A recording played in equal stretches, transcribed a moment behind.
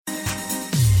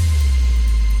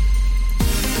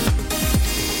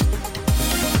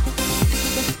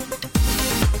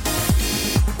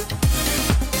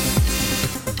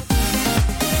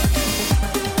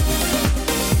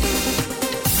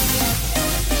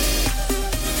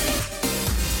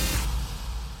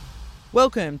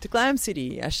Welcome to Glam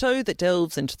City, a show that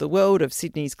delves into the world of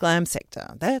Sydney's glam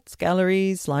sector. That's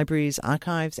galleries, libraries,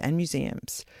 archives and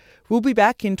museums. We'll be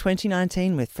back in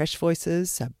 2019 with fresh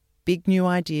voices, big new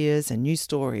ideas and new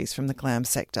stories from the glam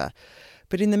sector.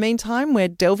 But in the meantime, we're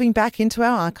delving back into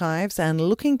our archives and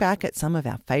looking back at some of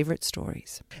our favourite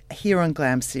stories. Here on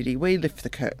Glam City, we lift the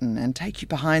curtain and take you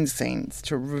behind the scenes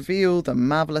to reveal the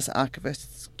marvellous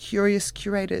archivists, curious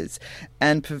curators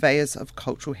and purveyors of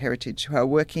cultural heritage who are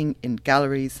working in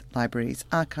galleries, libraries,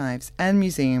 archives and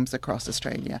museums across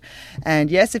Australia.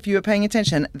 And yes, if you were paying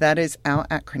attention, that is our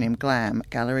acronym GLAM,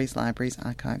 Galleries, Libraries,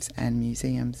 Archives and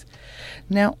Museums.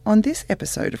 Now, on this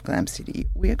episode of Glam City,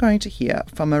 we are going to hear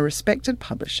from a respected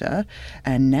publisher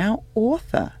and now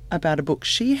author about a book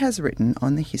she has written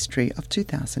on the history of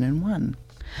 2001.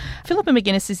 Philippa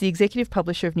McGuinness is the executive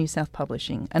publisher of New South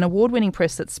Publishing, an award-winning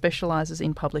press that specialises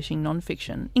in publishing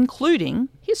non-fiction, including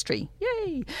history.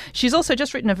 Yay! She's also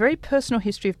just written a very personal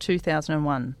history of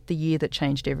 2001, the year that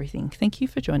changed everything. Thank you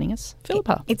for joining us,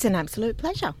 Philippa. It's an absolute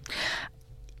pleasure.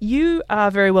 You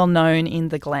are very well known in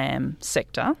the glam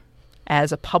sector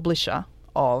as a publisher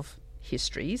of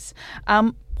histories.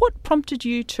 What prompted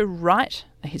you to write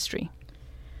a history?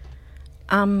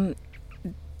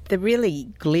 The really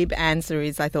glib answer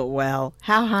is I thought, well,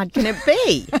 how hard can it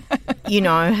be?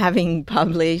 Having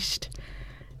published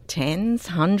tens,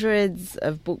 hundreds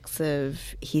of books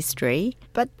of history.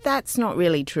 But that's not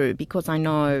really true because I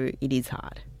know it is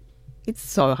hard. It's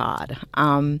so hard.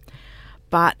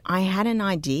 But I had an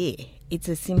idea. It's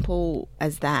as simple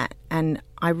as that. And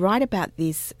I write about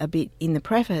this a bit in the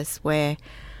preface where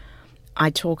I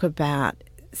talk about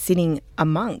sitting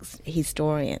amongst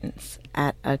historians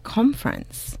at a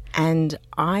conference. And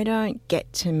I don't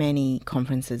get to many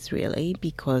conferences really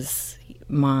because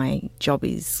my job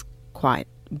is quite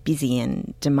busy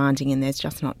and demanding and there's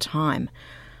just not time.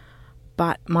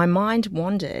 But my mind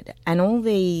wandered and all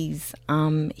these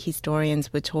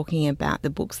historians were talking about the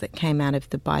books that came out of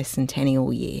the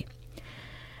bicentennial year.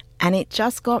 And it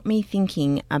just got me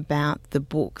thinking about the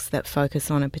books that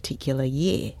focus on a particular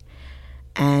year.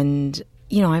 And,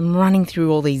 I'm running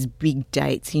through all these big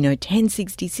dates,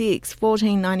 1066,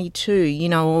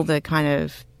 1492, all the kind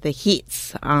of the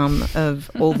hits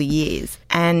of all the years.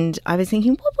 And I was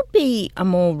thinking, what would be a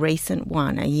more recent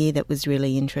one, a year that was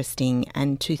really interesting?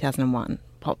 And 2001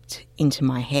 popped into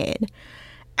my head.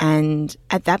 And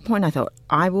at that point, I thought,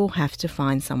 I will have to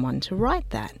find someone to write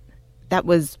that. That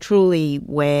was truly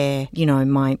where,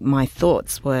 my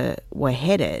thoughts were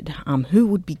headed. Who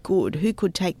would be good? Who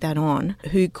could take that on?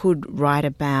 Who could write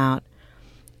Al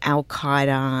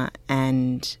Qaeda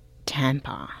and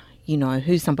Tampa?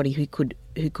 Who's somebody who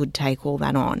could take all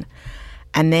that on?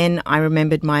 And then I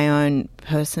remembered my own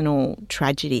personal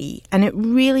tragedy. And it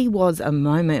really was a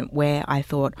moment where I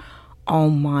thought, oh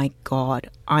my God,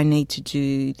 I need to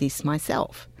do this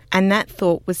myself. And that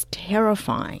thought was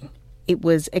terrifying. It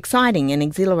was exciting and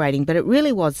exhilarating, but it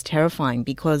really was terrifying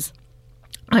because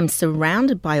I'm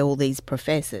surrounded by all these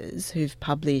professors who've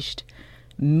published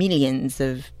millions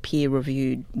of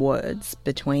peer-reviewed words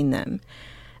between them.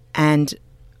 And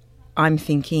I'm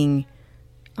thinking,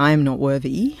 I'm not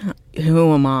worthy.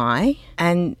 Who am I?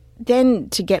 And then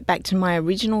to get back to my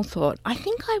original thought, I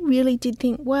think I really did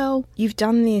think, well, you've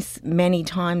done this many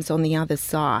times on the other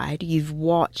side. You've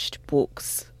watched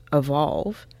books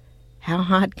evolve. How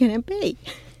hard can it be?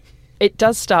 It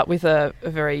does start with a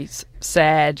very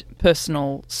sad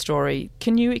personal story.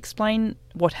 Can you explain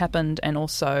what happened and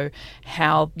also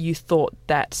how you thought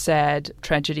that sad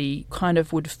tragedy kind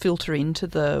of would filter into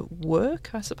the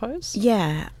work, I suppose?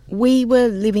 Yeah. We were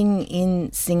living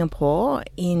in Singapore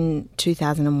in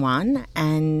 2001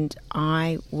 and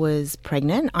I was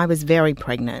pregnant. I was very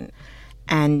pregnant.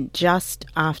 And just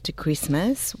after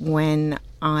Christmas, when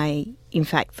I, in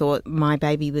fact, thought my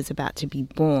baby was about to be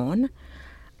born,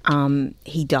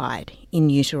 he died in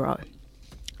utero.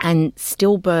 And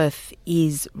stillbirth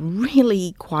is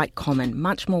really quite common,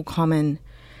 much more common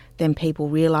than people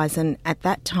realise. And at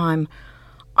that time,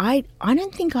 I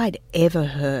don't think I'd ever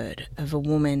heard of a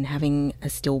woman having a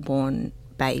stillborn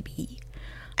baby.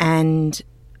 And,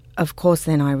 of course,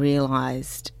 then I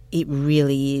realised it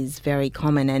really is very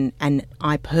common. And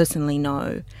I personally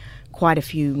know quite a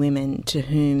few women to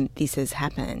whom this has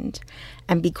happened.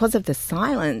 And because of the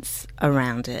silence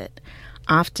around it,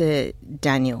 after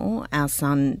Daniel, our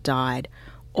son, died,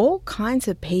 all kinds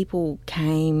of people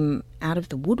came out of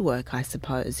the woodwork, I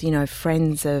suppose. You know,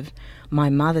 friends of my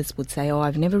mother's would say, oh,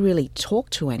 I've never really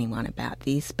talked to anyone about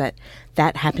this, but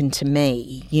that happened to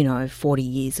me, 40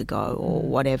 years ago or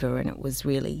whatever, and it was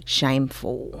really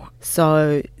shameful.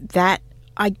 So that,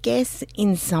 I guess,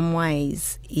 in some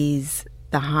ways is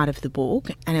the heart of the book,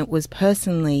 and it was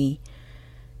personally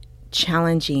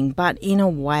challenging, but in a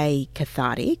way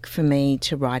cathartic for me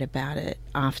to write about it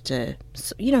after,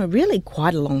 really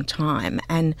quite a long time.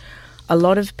 And a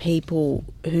lot of people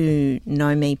who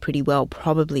know me pretty well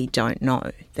probably don't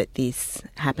know that this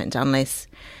happened unless,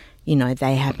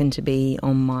 they happen to be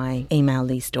on my email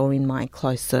list or in my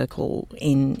close circle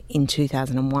in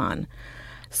 2001.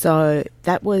 So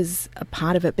that was a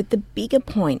part of it. But the bigger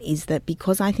point is that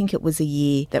because I think it was a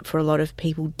year that for a lot of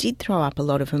people did throw up a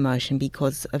lot of emotion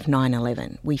because of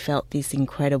 9/11. We felt this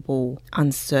incredible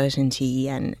uncertainty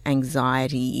and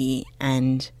anxiety,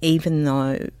 and even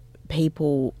though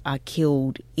people are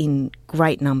killed in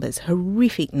great numbers,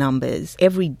 horrific numbers,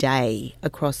 every day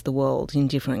across the world in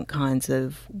different kinds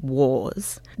of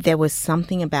wars, there was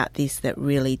something about this that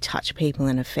really touched people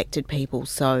and affected people.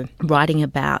 So writing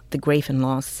about the grief and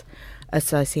loss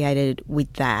associated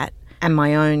with that and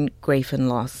my own grief and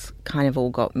loss kind of all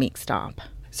got mixed up.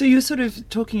 So you're sort of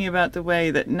talking about the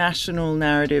way that national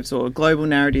narratives or global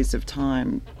narratives of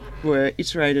time were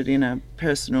iterated in a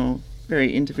personal,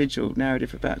 very individual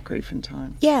narrative about grief and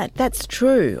time. Yeah, that's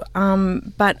true.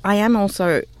 But I am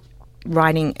also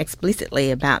writing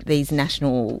explicitly about these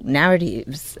national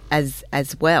narratives as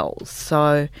well.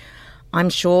 So I'm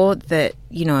sure that,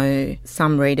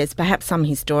 some readers, perhaps some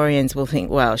historians will think,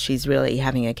 well, she's really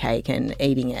having a cake and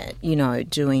eating it,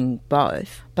 doing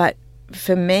both. But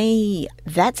for me,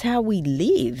 that's how we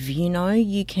live,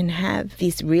 You can have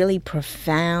this really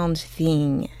profound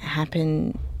thing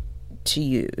happen to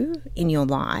you in your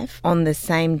life on the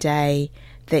same day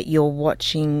that you're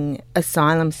watching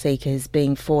asylum seekers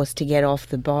being forced to get off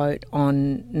the boat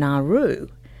on Nauru.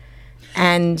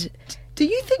 And do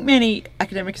you think many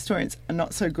academic historians are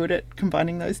not so good at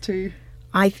combining those two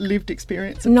lived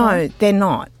experience? No, they're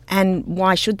not. And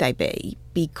why should they be?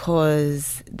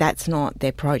 Because that's not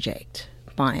their project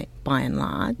by and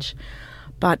large.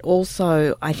 But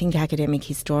also, I think academic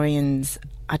historians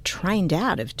are trained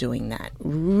out of doing that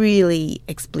really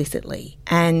explicitly.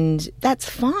 And that's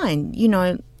fine.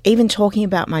 Even talking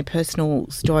about my personal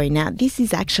story now, this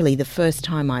is actually the first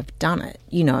time I've done it,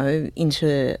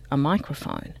 into a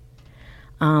microphone.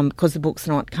 Because the book's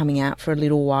not coming out for a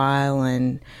little while,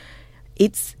 and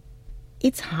it's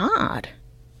hard.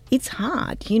 It's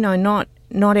hard.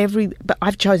 Not every... But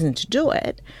I've chosen to do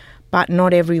it, but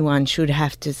not everyone should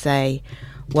have to say,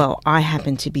 well, I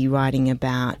happen to be writing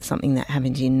about something that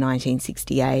happened in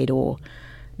 1968 or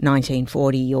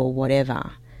 1940 or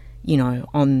whatever,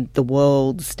 on the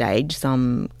world stage,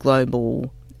 some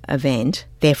global event.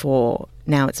 Therefore,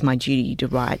 now it's my duty to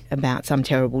write about some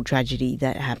terrible tragedy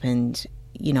that happened,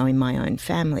 in my own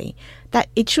family. That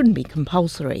it shouldn't be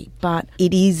compulsory, but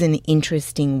it is an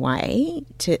interesting way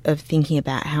of thinking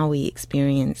about how we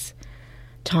experience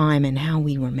time and how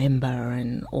we remember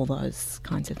and all those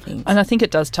kinds of things. And I think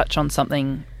it does touch on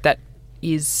something that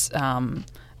is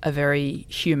a very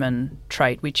human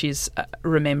trait, which is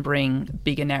remembering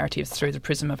bigger narratives through the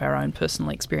prism of our own personal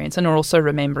experience, and also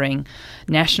remembering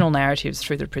national narratives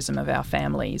through the prism of our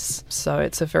families. So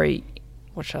it's a very,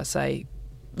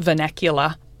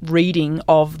 vernacular reading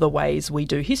of the ways we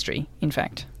do history, in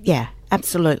fact. Yeah,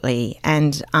 absolutely.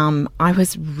 And I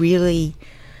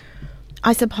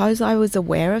suppose I was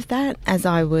aware of that as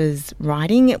I was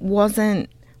writing. It wasn't,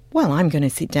 well, I'm going to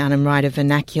sit down and write a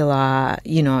vernacular,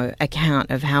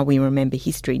 account of how we remember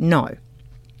history. No,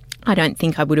 I don't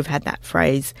think I would have had that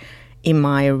phrase in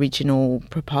my original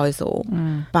proposal,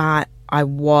 but I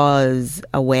was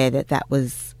aware that that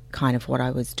was kind of what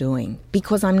I was doing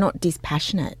because I'm not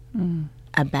dispassionate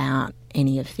about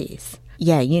any of this.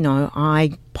 Yeah,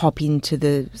 I pop into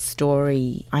the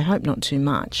story, I hope not too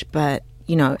much, but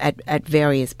at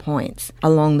various points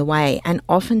along the way, and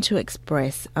often to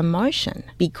express emotion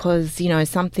because,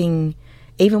 something,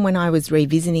 even when I was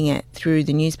revisiting it through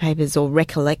the newspapers or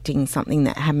recollecting something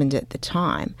that happened at the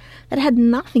time that had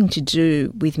nothing to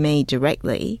do with me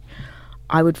directly,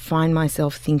 I would find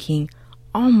myself thinking,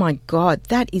 oh my God,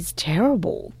 that is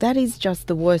terrible. That is just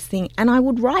the worst thing. And I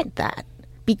would write that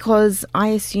because I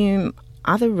assume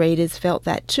other readers felt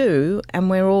that too, and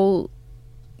we're all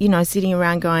sitting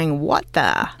around going, what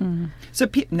the? So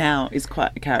Pip now is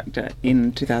quite a character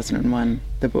in 2001,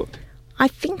 the book. I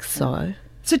think so.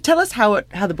 So tell us how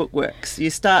the book works. You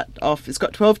start off, it's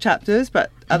got 12 chapters,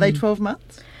 but are they 12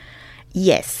 months?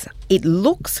 Yes. It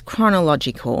looks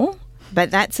chronological,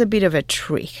 but that's a bit of a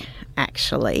trick,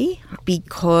 actually,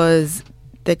 because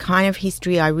the kind of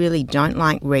history I really don't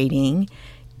like reading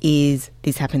is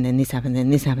this happened, then this happened, then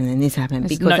this happened, then this happened.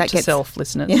 It's because note that to gets self,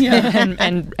 listeners,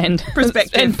 and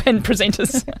Perspective. and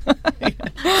presenters.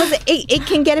 Because it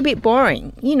can get a bit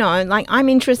boring, like I'm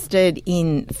interested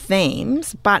in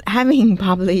themes, but having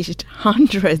published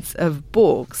hundreds of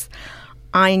books,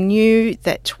 I knew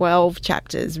that 12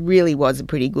 chapters really was a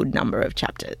pretty good number of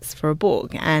chapters for a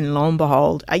book. And lo and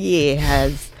behold, a year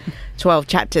has 12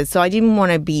 chapters. So I didn't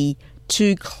want to be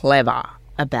too clever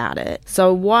about it.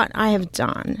 So what I have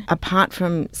done, apart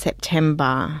from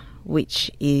September,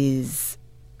 which is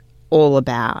all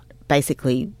about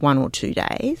basically 1 or 2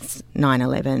 days,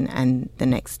 9/11 and the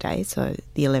next day, so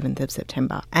the 11th of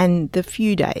September, and the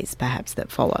few days perhaps that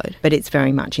followed, but it's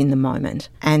very much in the moment.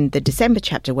 And the December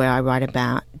chapter where I write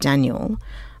about Daniel,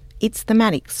 it's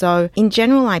thematic. So in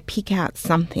general, I pick out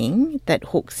something that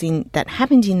hooks in, that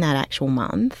happened in that actual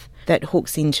month, that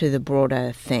hooks into the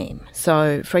broader theme.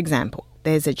 So for example,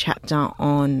 there's a chapter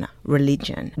on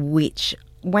religion, which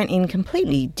went in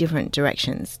completely different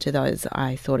directions to those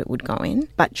I thought it would go in.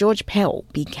 But George Pell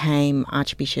became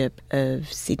Archbishop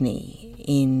of Sydney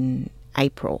in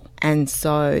April. And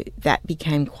so that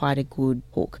became quite a good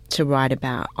hook to write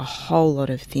about a whole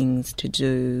lot of things to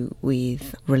do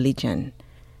with religion.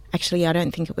 Actually, I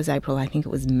don't think it was April. I think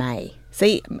it was May.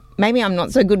 See, maybe I'm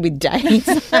not so good with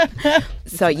dates.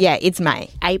 So, yeah, it's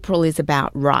May. April is about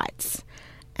rights.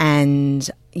 And,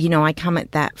 I come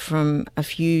at that from a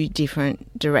few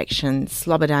different directions.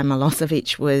 Slobodan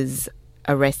Milosevic was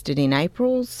arrested in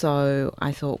April, so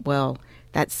I thought, well,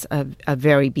 that's a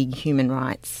very big human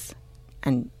rights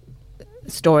and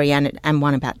story and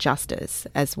one about justice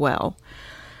as well.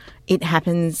 It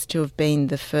happens to have been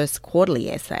the first quarterly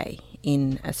essay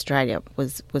in Australia,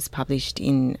 was published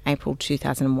in April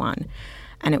 2001.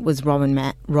 And it was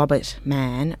Robert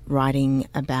Mann writing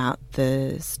about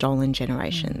the stolen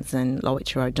generations and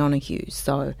Lowitja O'Donoghue.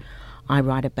 So I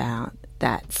write about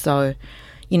that. So,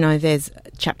 there's a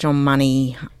chapter on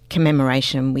money,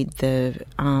 commemoration with the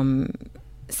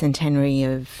centenary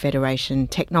of Federation,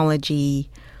 technology,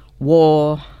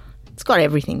 war. It's got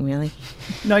everything, really.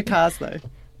 No cars, though.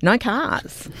 No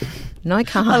cars. No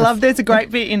cars. I love there's a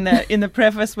great bit in the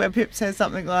preface where Pip says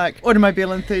something like,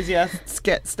 automobile enthusiasts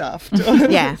get stuffed.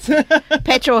 Yeah.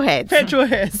 Petrol heads. Petrol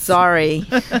heads. Sorry.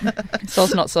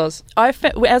 Soz, not soz.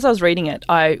 As I was reading it,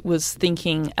 I was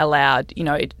thinking aloud.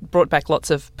 It brought back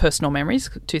lots of personal memories.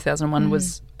 2001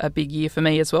 was a big year for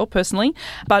me as well, personally,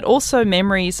 but also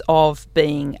memories of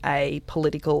being a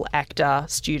political actor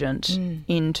student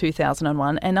in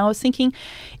 2001. And I was thinking,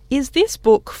 is this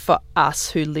book for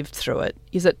us who lived through it?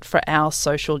 Is it for our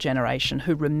social generation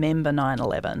who remember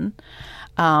 9/11?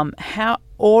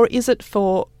 Or is it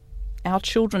for our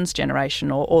children's generation,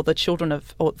 or the children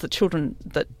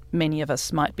that many of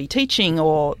us might be teaching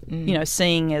or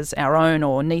seeing as our own,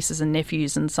 or nieces and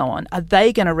nephews and so on? Are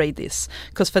they going to read this?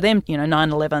 Because for them,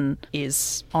 9/11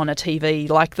 is on a TV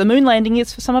like the moon landing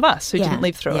is for some of us who didn't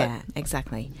live through it. Yeah,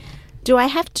 exactly. Do I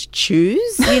have to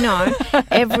choose?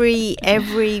 Every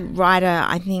writer,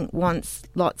 I think, wants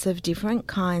lots of different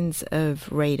kinds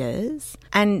of readers.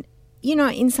 And,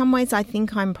 in some ways I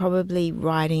think I'm probably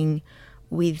writing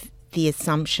with the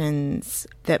assumptions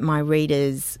that my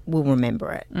readers will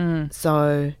remember it.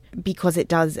 So, because it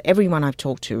does, everyone I've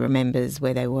talked to remembers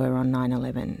where they were on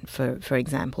 9/11, for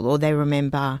example, or they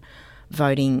remember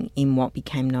voting in what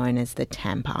became known as the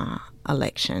Tampa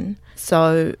election.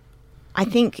 So I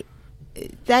think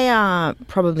they are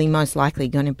probably most likely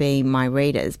going to be my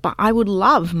readers, but I would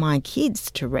love my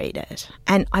kids to read it.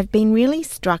 And I've been really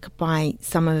struck by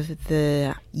some of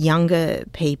the younger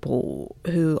people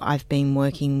who I've been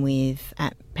working with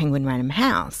at Penguin Random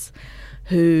House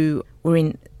who were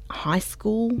in high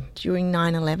school during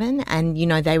 9/11 and,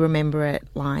 they remember it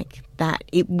like that.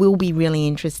 It will be really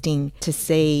interesting to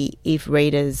see if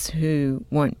readers who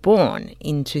weren't born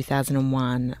in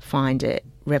 2001 find it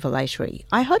revelatory.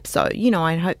 I hope so.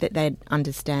 I hope that they'd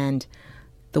understand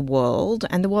the world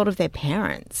and the world of their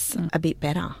parents a bit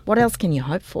better. What else can you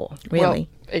hope for, really? Well,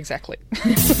 exactly.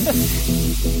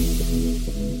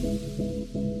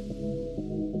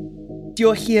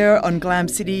 You're here on Glam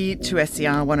City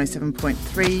 2SER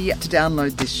 107.3. To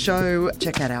download this show,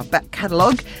 check out our back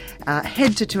catalogue.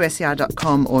 Head to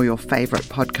 2SER.com or your favourite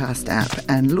podcast app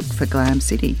and look for Glam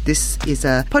City. This is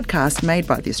a podcast made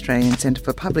by the Australian Centre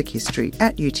for Public History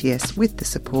at UTS with the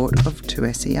support of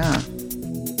 2SER.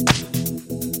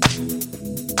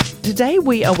 Today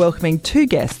we are welcoming two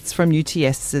guests from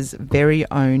UTS's very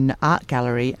own art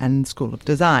gallery and School of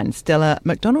Design. Stella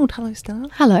McDonald. Hello, Stella.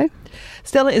 Hello.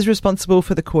 Stella is responsible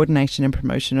for the coordination and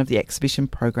promotion of the exhibition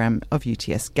program of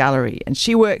UTS Gallery, and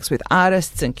she works with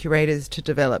artists and curators to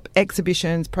develop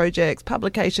exhibitions, projects,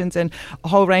 publications, and a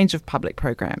whole range of public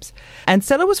programs. And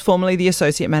Stella was formerly the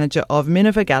Associate Manager of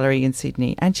Minerva Gallery in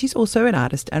Sydney, and she's also an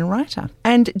artist and writer.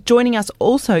 And joining us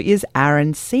also is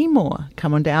Aaron Seymour.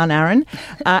 Come on down, Aaron.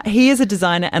 He is a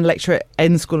designer and lecturer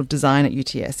in the School of Design at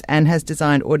UTS and has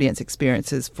designed audience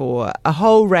experiences for a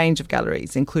whole range of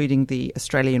galleries, including the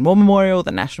Australian War Memorial,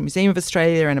 the National Museum of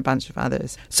Australia, and a bunch of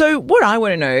others. So what I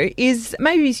want to know is,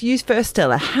 maybe you first,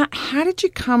 Stella, how did you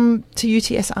come to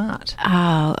UTS Art?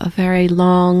 Oh, a very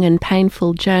long and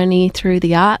painful journey through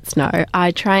the arts. No,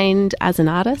 I trained as an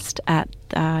artist at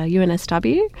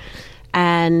UNSW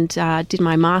and did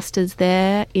my master's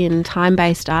there in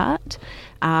time-based art.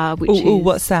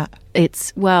 What's that?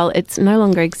 It's no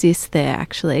longer exists there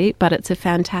actually, but it's a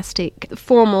fantastic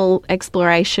formal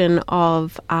exploration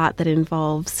of art that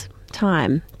involves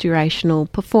time, durational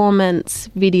performance,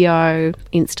 video,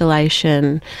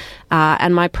 installation,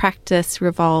 and my practice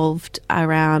revolved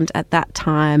around, at that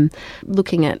time,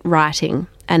 looking at writing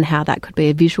and how that could be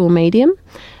a visual medium.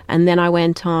 And then I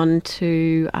went on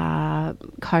to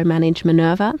co-manage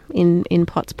Minerva in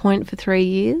Potts Point for 3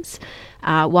 years,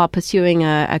 while pursuing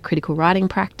a critical writing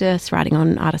practice, writing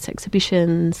on artist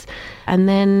exhibitions. And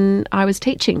then I was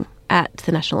teaching at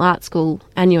the National Art School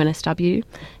and UNSW,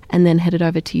 and then headed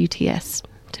over to UTS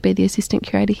to be the assistant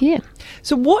curator here.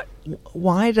 So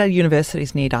why do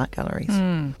universities need art galleries?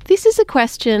 This is a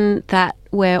question that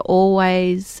we're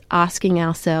always asking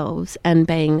ourselves and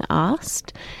being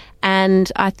asked.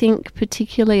 And I think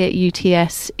particularly at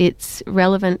UTS, it's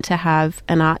relevant to have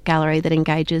an art gallery that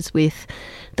engages with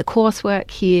the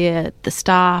coursework here, the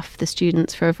staff, the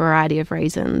students, for a variety of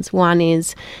reasons. One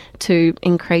is to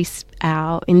increase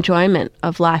our enjoyment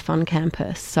of life on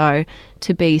campus. So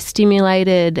to be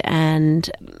stimulated and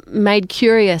made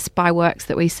curious by works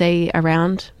that we see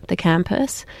around the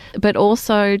campus, but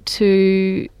also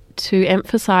to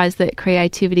emphasise that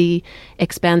creativity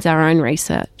expands our own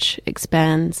research,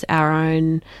 expands our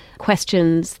own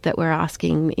questions that we're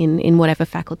asking in whatever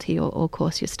faculty or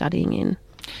course you're studying in.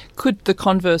 Could the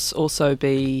converse also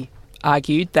be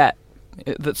argued that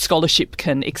scholarship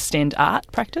can extend art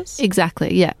practice?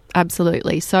 Exactly, yeah,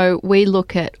 absolutely. So we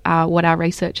look at what our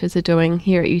researchers are doing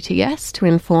here at UTS to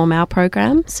inform our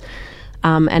programs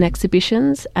and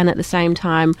exhibitions, and at the same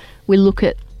time we look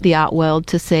at the art world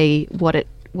to see what it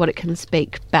can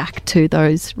speak back to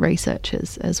those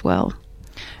researchers as well.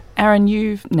 Aaron,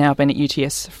 you've now been at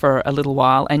UTS for a little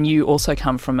while, and you also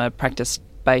come from a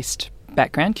practice-based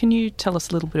background. Can you tell us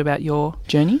a little bit about your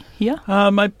journey here?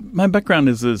 My background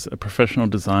is as a professional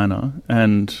designer,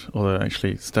 although I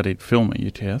actually studied film at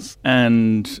UTS,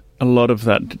 and a lot of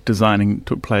that designing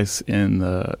took place in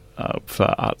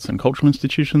for arts and cultural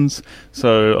institutions.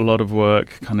 So a lot of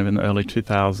work kind of in the early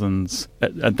 2000s.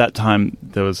 At that time,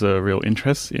 there was a real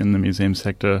interest in the museum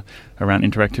sector around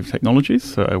interactive technologies.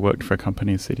 So I worked for a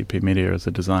company, CDP Media, as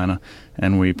a designer,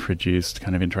 and we produced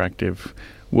kind of interactive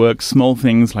work, small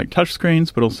things like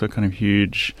touchscreens, but also kind of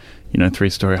huge,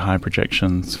 3-story high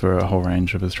projections for a whole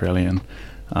range of Australian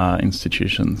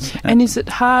institutions. And is it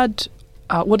hard?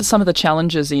 What are some of the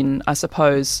challenges in, I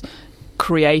suppose,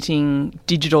 creating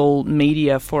digital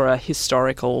media for a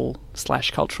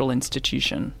historical/cultural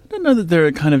institution? I don't know that there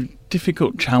are kind of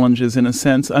difficult challenges in a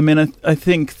sense. I mean, I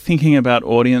think thinking about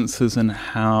audiences and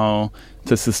how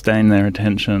to sustain their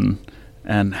attention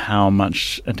and how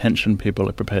much attention people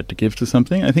are prepared to give to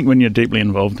something. I think when you're deeply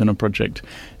involved in a project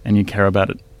and you care about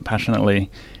it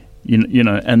passionately,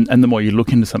 and the more you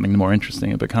look into something, the more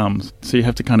interesting it becomes. So you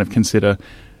have to kind of consider,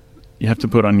 you have to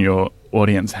put on your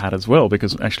audience hat as well,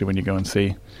 because actually when you go and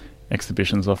see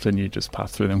exhibitions, often you just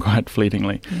pass through them quite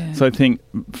fleetingly. Yeah. So I think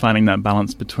finding that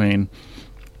balance between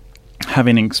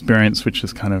having an experience which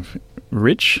is kind of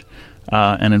rich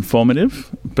and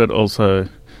informative, but also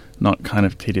not kind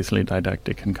of tediously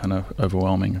didactic and kind of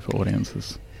overwhelming for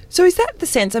audiences. So is that the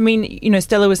sense? I mean,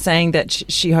 Stella was saying that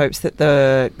she hopes that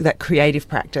that creative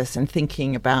practice and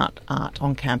thinking about art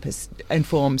on campus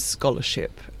informs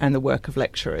scholarship and the work of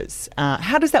lecturers.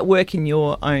 How does that work in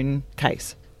your own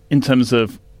case? In terms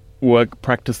of work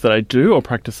practice that I do or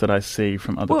practice that I see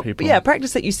from other people? Yeah,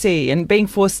 practice that you see and being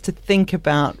forced to think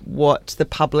about what the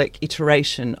public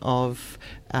iteration of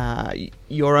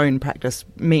your own practice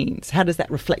means. How does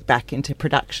that reflect back into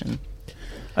production?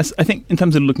 I think in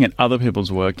terms of looking at other people's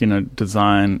work,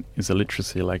 design is a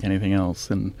literacy like anything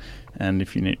else, and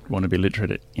if you want to be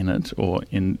literate in it or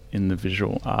in the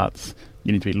visual arts,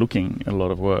 you need to be looking at a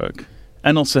lot of work.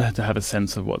 and also to have a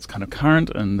sense of what's kind of current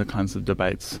and the kinds of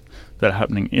debates that are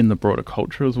happening in the broader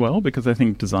culture as well, because I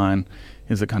think design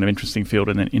is a kind of interesting field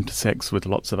and it intersects with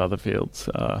lots of other fields.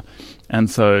 And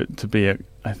so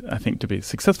I think to be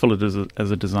successful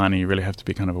as a designer, you really have to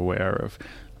be kind of aware of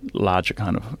larger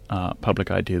kind of public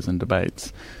ideas and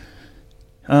debates.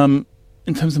 In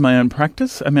terms of my own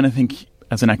practice, I mean, I think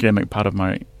as an academic, part of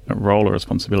my role or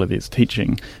responsibility is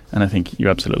teaching, and I think you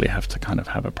absolutely have to kind of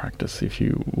have a practice if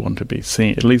you want to be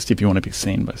seen, at least if you want to be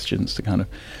seen by students to kind of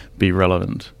be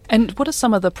relevant. And what are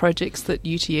some of the projects that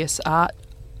UTS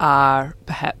are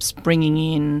perhaps bringing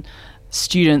in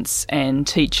students and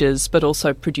teachers, but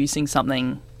also producing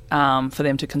something for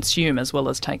them to consume as well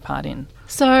as take part in?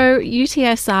 So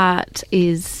UTS Art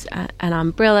is an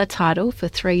umbrella title for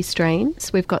 3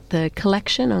 streams. We've got the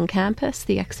collection on campus,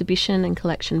 the exhibition and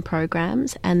collection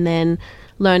programs, and then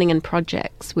learning and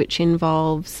projects, which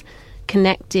involves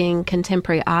connecting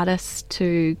contemporary artists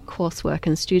to coursework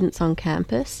and students on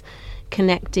campus,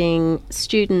 connecting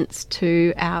students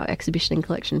to our exhibition and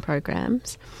collection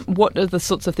programs. What are the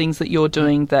sorts of things that you're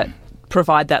doing that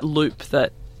provide that loop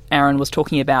that Aaron was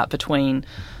talking about between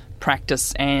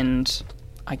practice and,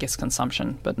 I guess,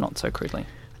 consumption, but not so crudely?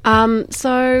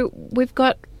 So we've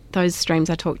got those streams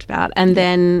I talked about, and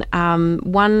then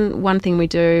one thing we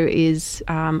do is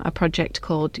a project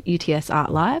called UTS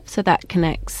Art Live. So that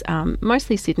connects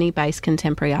mostly Sydney-based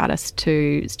contemporary artists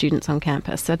to students on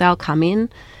campus. So they'll come in,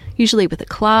 usually with a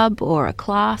club or a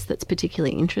class that's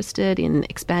particularly interested in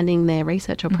expanding their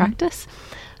research or practice,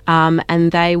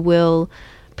 and they will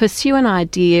pursue an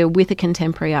idea with a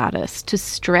contemporary artist to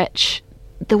stretch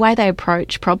the way they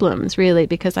approach problems, really,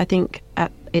 because I think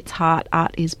at its heart,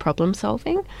 art is problem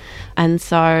solving. And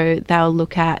so they'll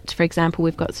look at, for example,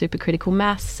 we've got Supercritical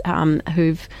Maths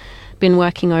who've been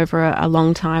working over a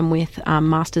long time with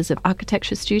Masters of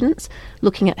Architecture students,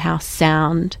 looking at how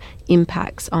sound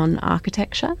impacts on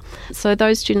architecture. So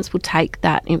those students will take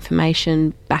that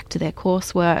information back to their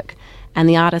coursework, and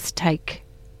the artists take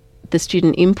the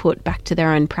student input back to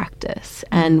their own practice.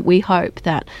 And we hope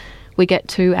that we get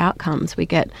 2 outcomes. We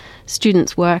get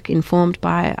students' work informed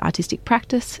by artistic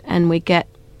practice, and we get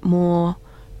more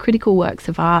critical works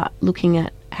of art looking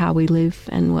at how we live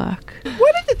and work.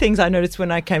 One of the things I noticed when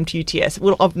I came to UTS,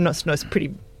 well, it's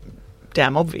pretty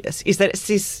damn obvious, is that it's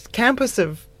this campus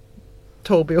of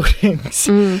tall buildings,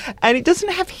 and it doesn't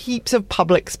have heaps of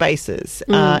public spaces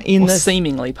in the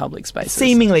seemingly public spaces.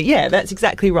 Seemingly, yeah, that's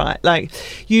exactly right. Like,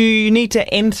 you need to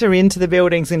enter into the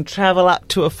buildings and travel up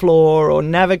to a floor or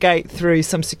navigate through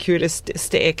some circuitous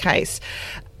staircase.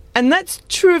 And that's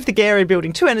true of the Gehry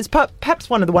building too, and it's perhaps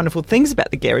one of the wonderful things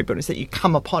about the Gehry building is that you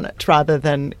come upon it rather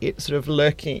than it sort of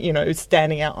lurking,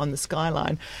 standing out on the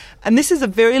skyline. And this is a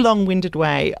very long-winded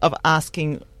way of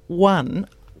asking, 1,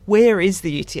 where is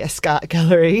the UTS Art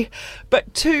Gallery?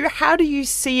 But 2, how do you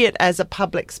see it as a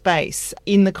public space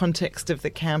in the context of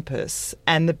the campus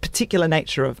and the particular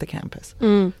nature of the campus?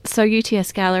 So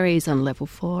UTS Gallery is on level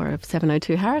 4 of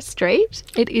 702 Harris Street.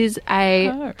 It is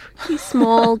a pretty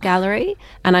small gallery,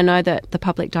 and I know that the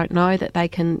public don't know that they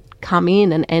can come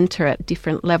in and enter at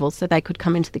different levels. So they could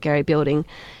come into the Gehry building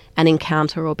and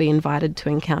encounter or be invited to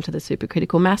encounter the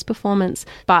Supercritical Maths performance.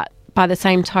 But by the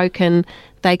same token,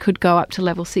 they could go up to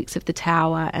level 6 of the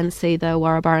tower and see the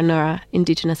Warrabarranura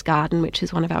Indigenous Garden, which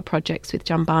is one of our projects with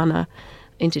Jumbana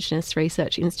Indigenous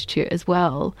Research Institute as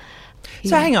well.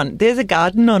 So hang on, there's a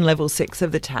garden on level 6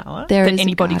 of the tower that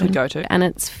anybody could go to. And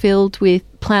it's filled with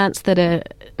plants that are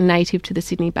native to the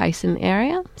Sydney Basin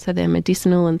area. So they're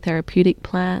medicinal and therapeutic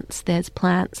plants. There's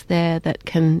plants there that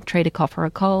can treat a cough or a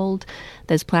cold.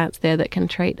 There's plants there that can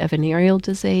treat a venereal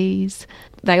disease.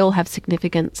 They all have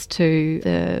significance to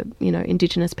the,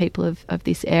 Indigenous people of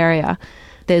this area.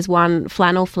 There's one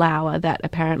flannel flower that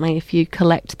apparently if you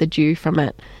collect the dew from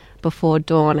it before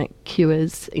dawn, it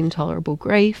cures intolerable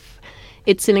grief.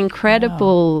 It's an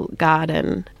incredible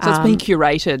garden. So it's been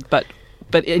curated, but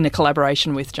in a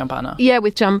collaboration with Jumbana. Yeah,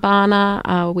 with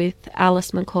Jumbana, with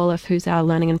Alice McAuliffe, who's our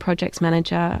Learning and Projects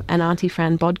Manager, and Auntie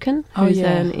Fran Bodkin, who's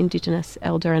an Indigenous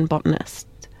elder and botanist.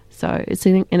 So it's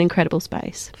an incredible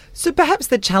space. So perhaps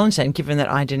the challenge then, given that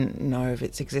I didn't know of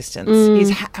its existence,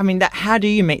 is, how do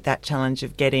you meet that challenge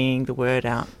of getting the word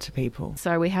out to people?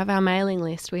 So we have our mailing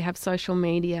list, we have social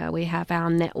media, we have our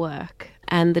network.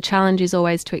 And the challenge is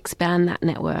always to expand that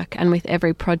network. And with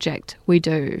every project we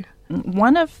do.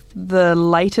 One of the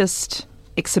latest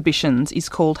exhibitions is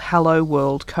called Hello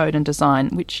World Code and Design,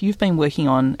 which you've been working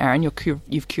on, Aaron. You've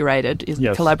curated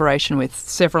in collaboration with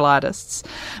several artists.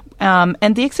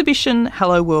 And the exhibition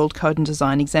Hello World Code and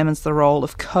Design examines the role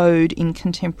of code in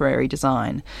contemporary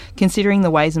design, considering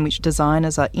the ways in which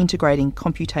designers are integrating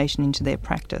computation into their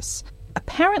practice.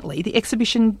 Apparently, the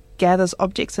exhibition gathers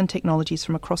objects and technologies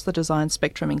from across the design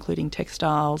spectrum, including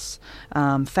textiles,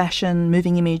 fashion,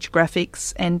 moving image,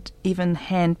 graphics, and even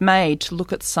handmade, to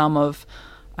look at some of,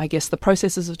 I guess, the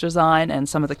processes of design and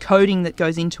some of the coding that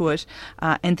goes into it,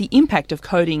 and the impact of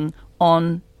coding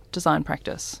on design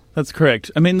practice. That's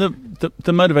correct. I mean,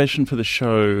 the motivation for the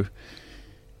show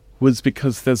was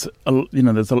because there's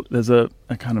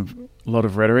a kind of lot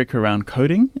of rhetoric around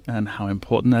coding and how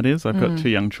important that is. I've got 2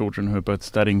 young children who are both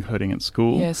studying coding at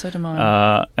school. Yeah, so do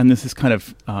mine. And there's this kind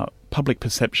of public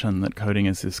perception that coding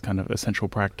is this kind of essential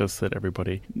practice that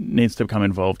everybody needs to become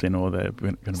involved in, or they're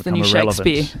going to become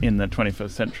irrelevant in the 21st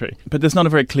century. But there's not a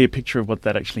very clear picture of what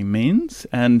that actually means.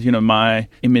 And, my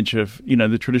image of,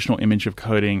 the traditional image of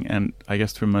coding, and I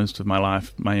guess through most of my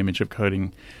life, my image of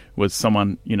coding was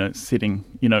someone, sitting,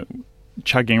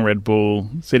 chugging Red Bull,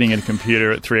 sitting at a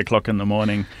computer at 3 o'clock in the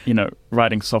morning,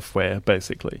 writing software,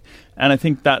 basically. And I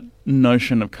think that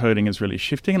notion of coding is really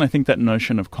shifting, and I think that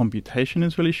notion of computation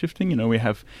is really shifting. We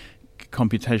have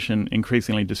computation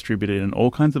increasingly distributed in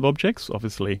all kinds of objects,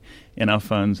 obviously in our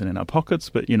phones and in our pockets,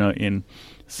 but, in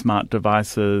smart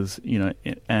devices,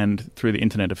 and through the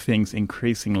Internet of Things,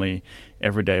 increasingly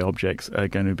everyday objects are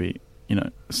going to be,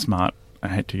 smart. I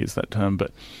hate to use that term,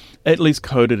 but at least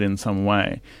coded in some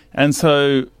way. And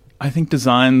so I think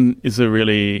design is a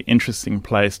really interesting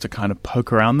place to kind of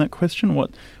poke around that question.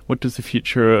 What does the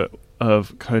future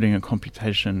of coding and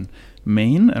computation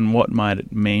mean, and what might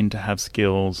it mean to have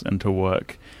skills and to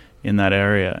work in that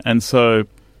area? And so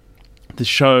the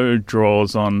show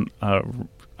draws on, I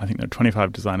think there are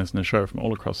 25 designers in the show from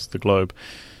all across the globe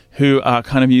who are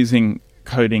kind of using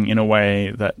coding in a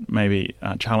way that maybe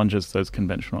challenges those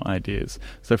conventional ideas.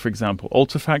 So, for example,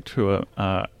 Altifact, who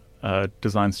are a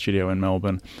design studio in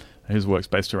Melbourne, whose work's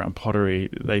based around pottery,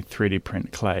 they 3D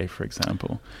print clay, for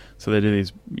example. So they do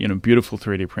these, beautiful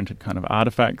 3D printed kind of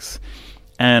artifacts,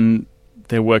 and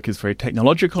their work is very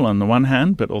technological on the one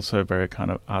hand, but also very kind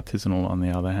of artisanal on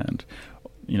the other hand.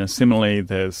 Similarly,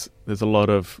 there's a lot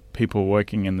of people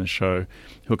working in the show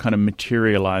who are kind of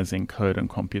materializing code and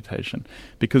computation,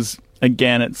 because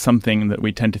again, it's something that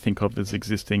we tend to think of as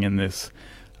existing in this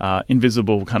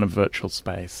invisible kind of virtual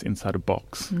space inside a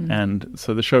box. And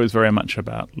so the show is very much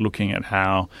about looking at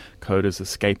how code is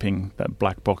escaping that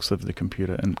black box of the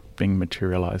computer and being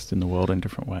materialized in the world in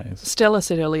different ways. Stella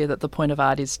said earlier that the point of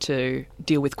art is to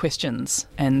deal with questions,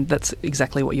 and that's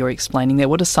exactly what you're explaining there.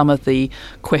 What are some of the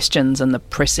questions and the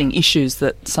pressing issues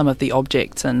that some of the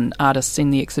objects and artists in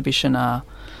the exhibition are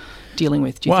dealing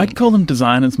with, do you think? I'd call them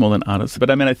designers more than artists, but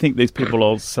I think these people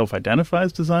all self-identify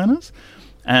as designers.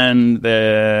 And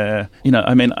they're,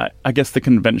 I guess the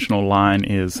conventional line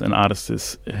is an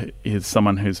artist is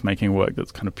someone who's making work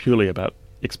that's kind of purely about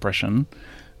expression,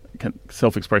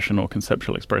 self-expression or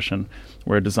conceptual expression,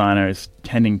 where a designer is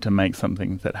tending to make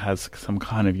something that has some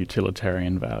kind of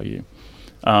utilitarian value.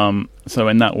 So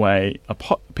in that way, a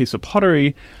piece of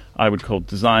pottery I would call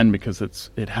design because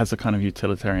it has a kind of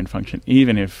utilitarian function,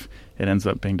 even if it ends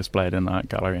up being displayed in an art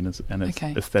gallery and is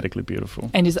aesthetically beautiful.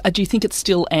 And do you think it's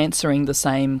still answering the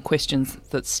same questions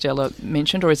that Stella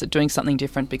mentioned, or is it doing something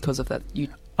different because of that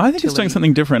utility? I think it's doing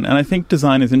something different, and I think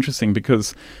design is interesting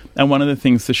because, and one of the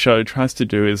things the show tries to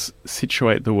do is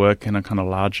situate the work in a kind of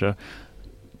larger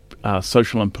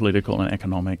social and political and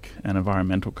economic and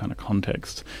environmental kind of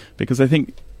context, because I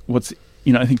think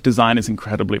I think design is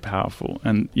incredibly powerful,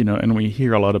 and and we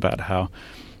hear a lot about how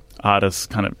artists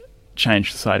kind of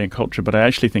change society and culture, but I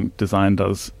actually think design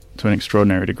does to an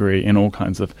extraordinary degree in all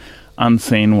kinds of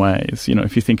unseen ways.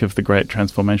 If you think of the great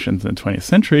transformations in the 20th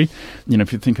century,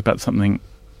 if you think about something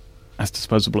as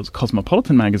disposable as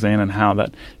Cosmopolitan magazine and how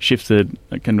that shifted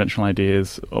conventional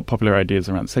ideas or popular ideas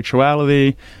around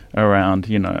sexuality, around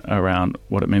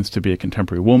what it means to be a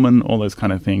contemporary woman, all those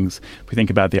kind of things. If we think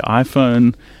about the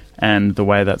iPhone and the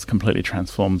way that's completely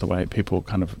transformed the way people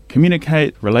kind of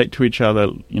communicate, relate to each other,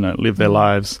 live their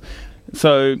lives.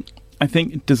 So I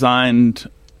think designed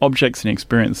objects and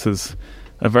experiences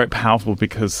are very powerful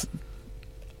because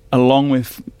along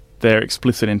with their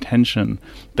explicit intention,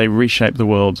 they reshape the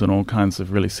world in all kinds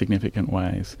of really significant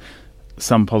ways,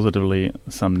 some positively,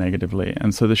 some negatively.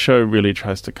 And so the show really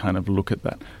tries to kind of look at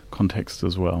that context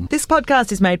as well. This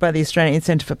podcast is made by the Australian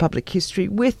Centre for Public History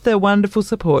with the wonderful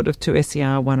support of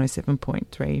 2SER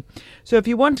 107.3. So if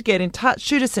you want to get in touch,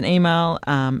 shoot us an email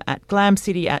at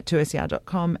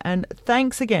glamcity@2ser.com. And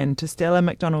thanks again to Stella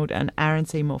McDonald and Aaron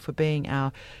Seymour for being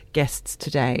our guests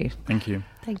today. Thank you.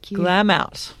 Thank you. Glam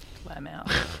out. my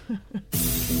mouth.